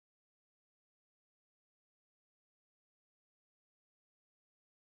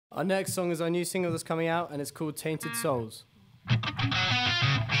Our next song is our new single that's coming out, and it's called Tainted Souls.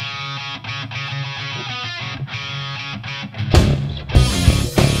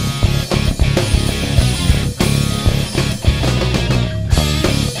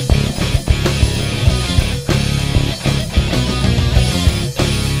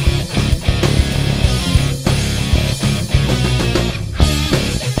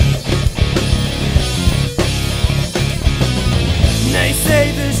 They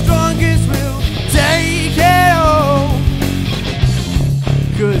say the strongest will take it all,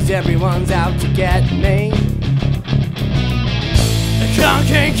 'cause everyone's out to get me. A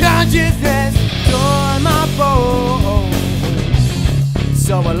conquering consciousness on my bones.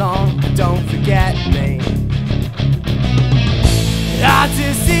 So along, don't forget me. I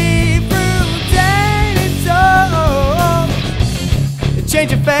just see through tainted souls, a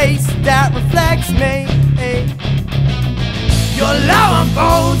change of face that reflects me. Your love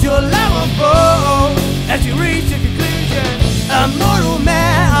unfolds, your love unfolds, as you reach a conclusion. A mortal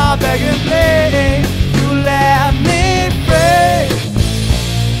man, I beg and plead, you let me free.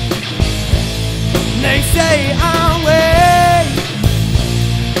 They say I'm weak,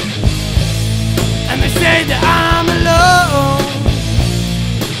 and they say that I'm alone.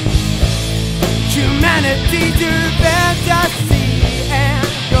 Humanity to fantasy and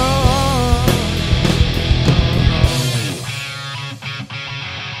gone.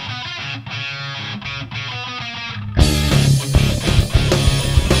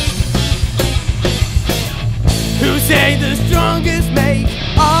 Who say the strongest make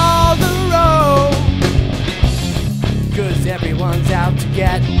all the road, 'cause everyone's out to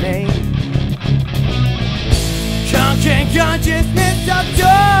get me. Conquering consciousness, I've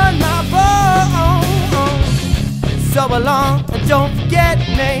done my bones. So along, and don't forget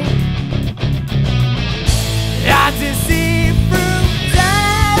me. I just see through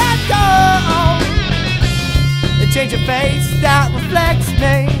that gold, a change of face that reflects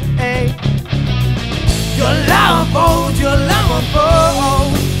me. Your love unfolds, your love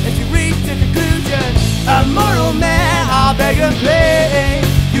unfolds, as you reach a conclusion. A mortal man, I beg and plead,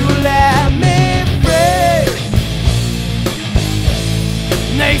 you let me free.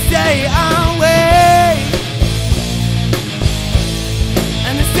 They say I'm weak,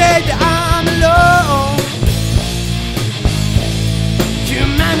 and they say that I'm alone.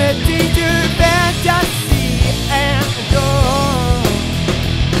 Humanity to fantasy and gone.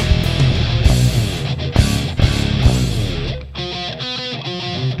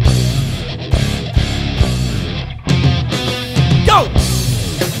 Go!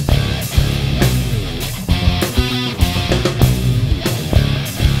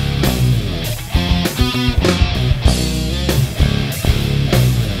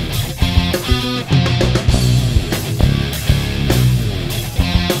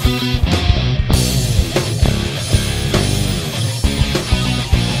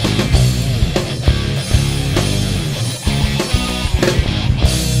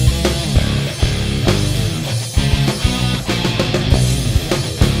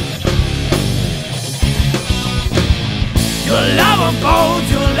 Your love unfolds,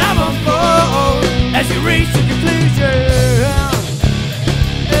 your love unfolds, as you reach the conclusion.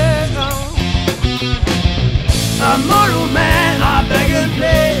 A mortal man, I beg and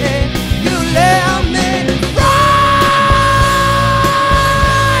plead, you let me free.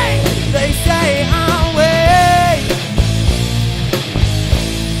 They say I'm weak,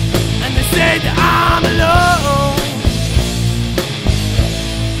 and they say that I'm alone.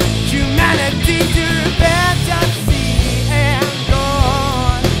 Humanity to fantasy and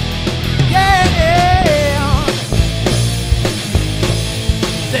gone. Yeah.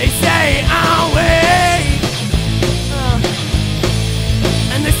 They say I'm weak,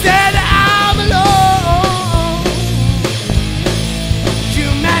 and they say that I'm alone.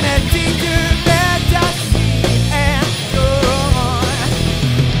 Humanity to fantasy and gone.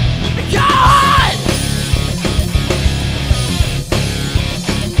 Gone!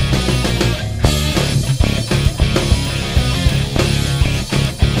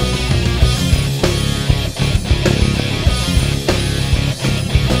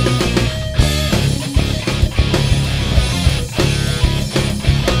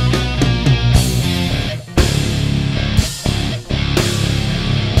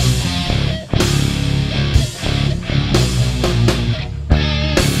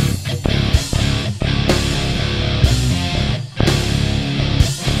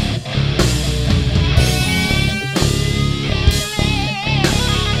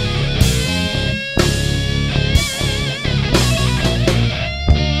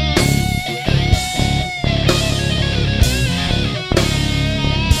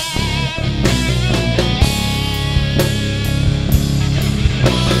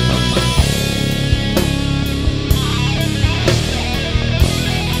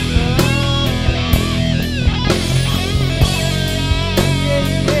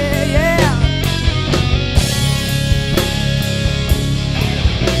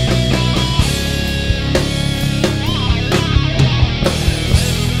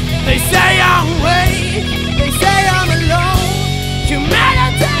 They say I'm weak, they say I'm alone.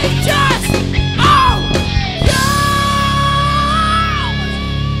 Humanity just